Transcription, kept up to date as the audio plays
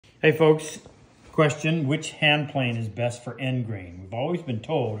Hey folks, question, which hand plane is best for end grain? We've always been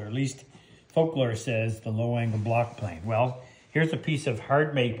told, or at least folklore says, the low angle block plane. Well, here's a piece of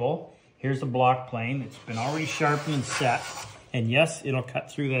hard maple. Here's a block plane. It's been already sharpened and set. And yes, it'll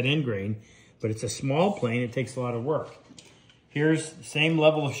cut through that end grain, but it's a small plane. It takes a lot of work. Here's the same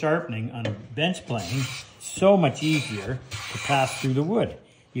level of sharpening on a bench plane. So much easier to pass through the wood.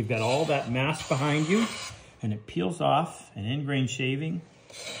 You've got all that mass behind you, and it peels off an end grain shaving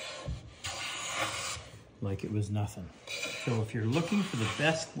like it was nothing. So if you're looking for the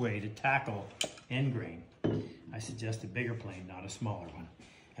best way to tackle end grain, I suggest a bigger plane, not a smaller one.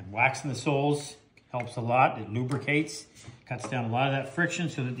 And waxing the soles helps a lot. It lubricates, cuts down a lot of that friction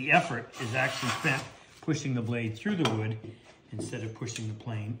so that the effort is actually spent pushing the blade through the wood instead of pushing the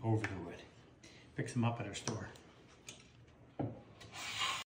plane over the wood. Picks them up at our store.